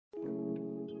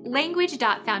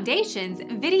Language.Foundation's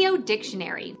Video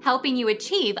Dictionary, helping you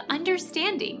achieve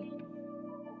understanding.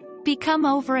 Become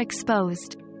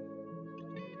overexposed.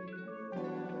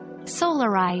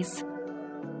 Solarise.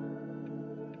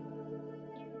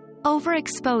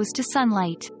 Overexposed to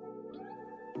sunlight.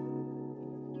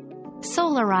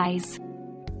 Solarise.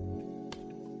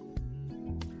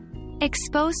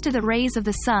 Exposed to the rays of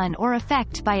the sun or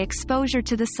affected by exposure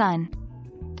to the sun.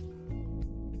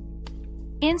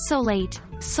 Insolate,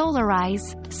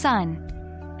 solarize, sun.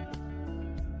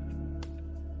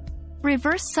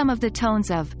 Reverse some of the tones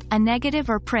of a negative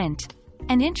or print,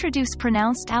 and introduce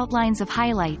pronounced outlines of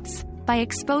highlights, by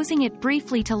exposing it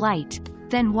briefly to light,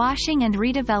 then washing and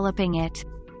redeveloping it.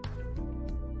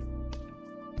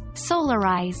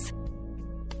 Solarize.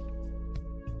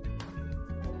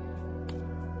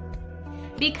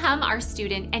 Become our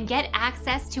student and get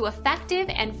access to effective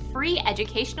and free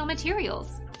educational materials.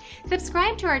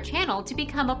 Subscribe to our channel to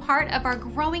become a part of our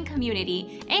growing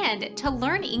community and to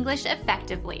learn English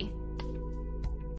effectively.